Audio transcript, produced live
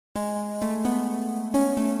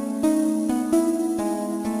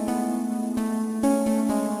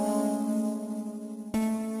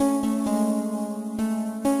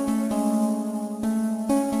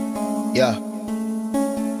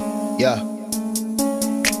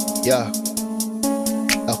Yeah.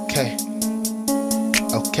 Okay.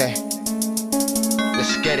 Okay.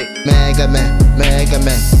 Let's get it. Mega Man, Mega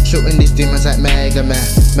Man, shooting these demons like Mega Man,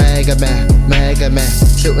 Mega Man, Mega Man,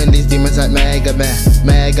 shooting these demons like Mega Man,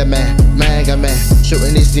 Mega Man, Mega Man,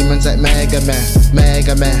 shooting these demons like Mega Man,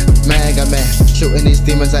 Mega Man, Mega Man, shooting these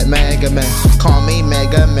demons like Mega Man. Call me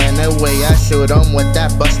Mega Man, the way I shoot 'em with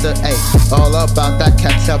that buster, ayy. All about that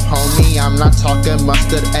ketchup, homie, I'm not talking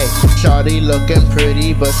mustard, ayy. Shawty looking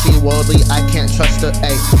pretty, but she worldly, I can't trust her,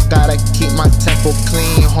 ayy. Gotta keep my temple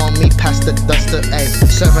clean, homie, past the duster, ayy.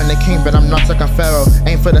 Serving the king, but I'm not like a pharaoh.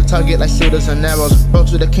 Aim for the target like shooters and arrows. Road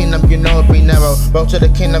to the kingdom, you know it be narrow. Road to the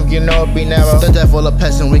kingdom, you know it be narrow. The devil a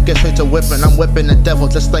peasant, we get straight to whipping. I'm whipping the devil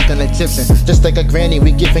just like an Egyptian. Just like a granny,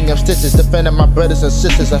 we giving him stitches. Defending my brothers and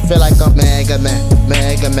sisters, I feel like I'm Mega Man,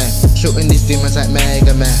 Mega Man, shooting these demons like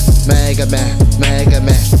Mega Man, Mega Man, Mega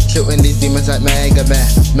Man, shooting these demons like Mega Man,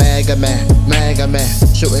 Mega Man, Mega Man,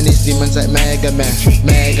 shooting these demons like Mega Man,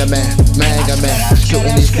 Mega Man, Mega Man,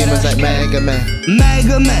 shooting these demons like Mega Man.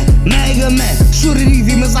 Mega Man, Mega Man, shooting these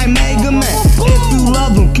demons like Mega Man. If you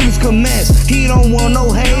love him, keep his commands. He don't want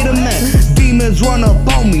no hater, man. Demons run up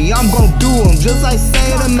on me, I'm gon' do him just like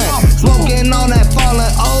Seder, man. Smoking on that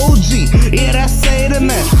fallen OG, yeah, that's Seder,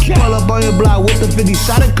 man. Pull up on your block with the 50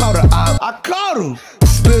 shot and caught her out. I caught him.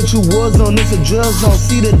 Spiritual war zone, it's a drill zone.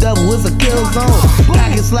 See the devil, it's a kill zone.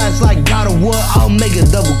 I can slash like God of War, I'll make a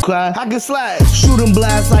double cry. I can slash, shooting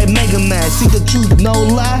blast like Mega Man. See the truth, no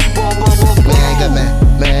lie. Mega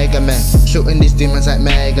Man, Mega Man, shooting these demons like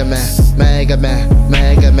Mega Man, Mega Man,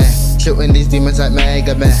 Mega Man, shooting these demons like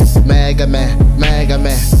Mega Man, Mega Man, Mega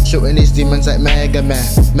Man, shooting these demons like Mega Man,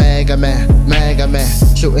 Mega Man, Mega Man,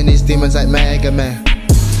 shooting these demons like Mega Man.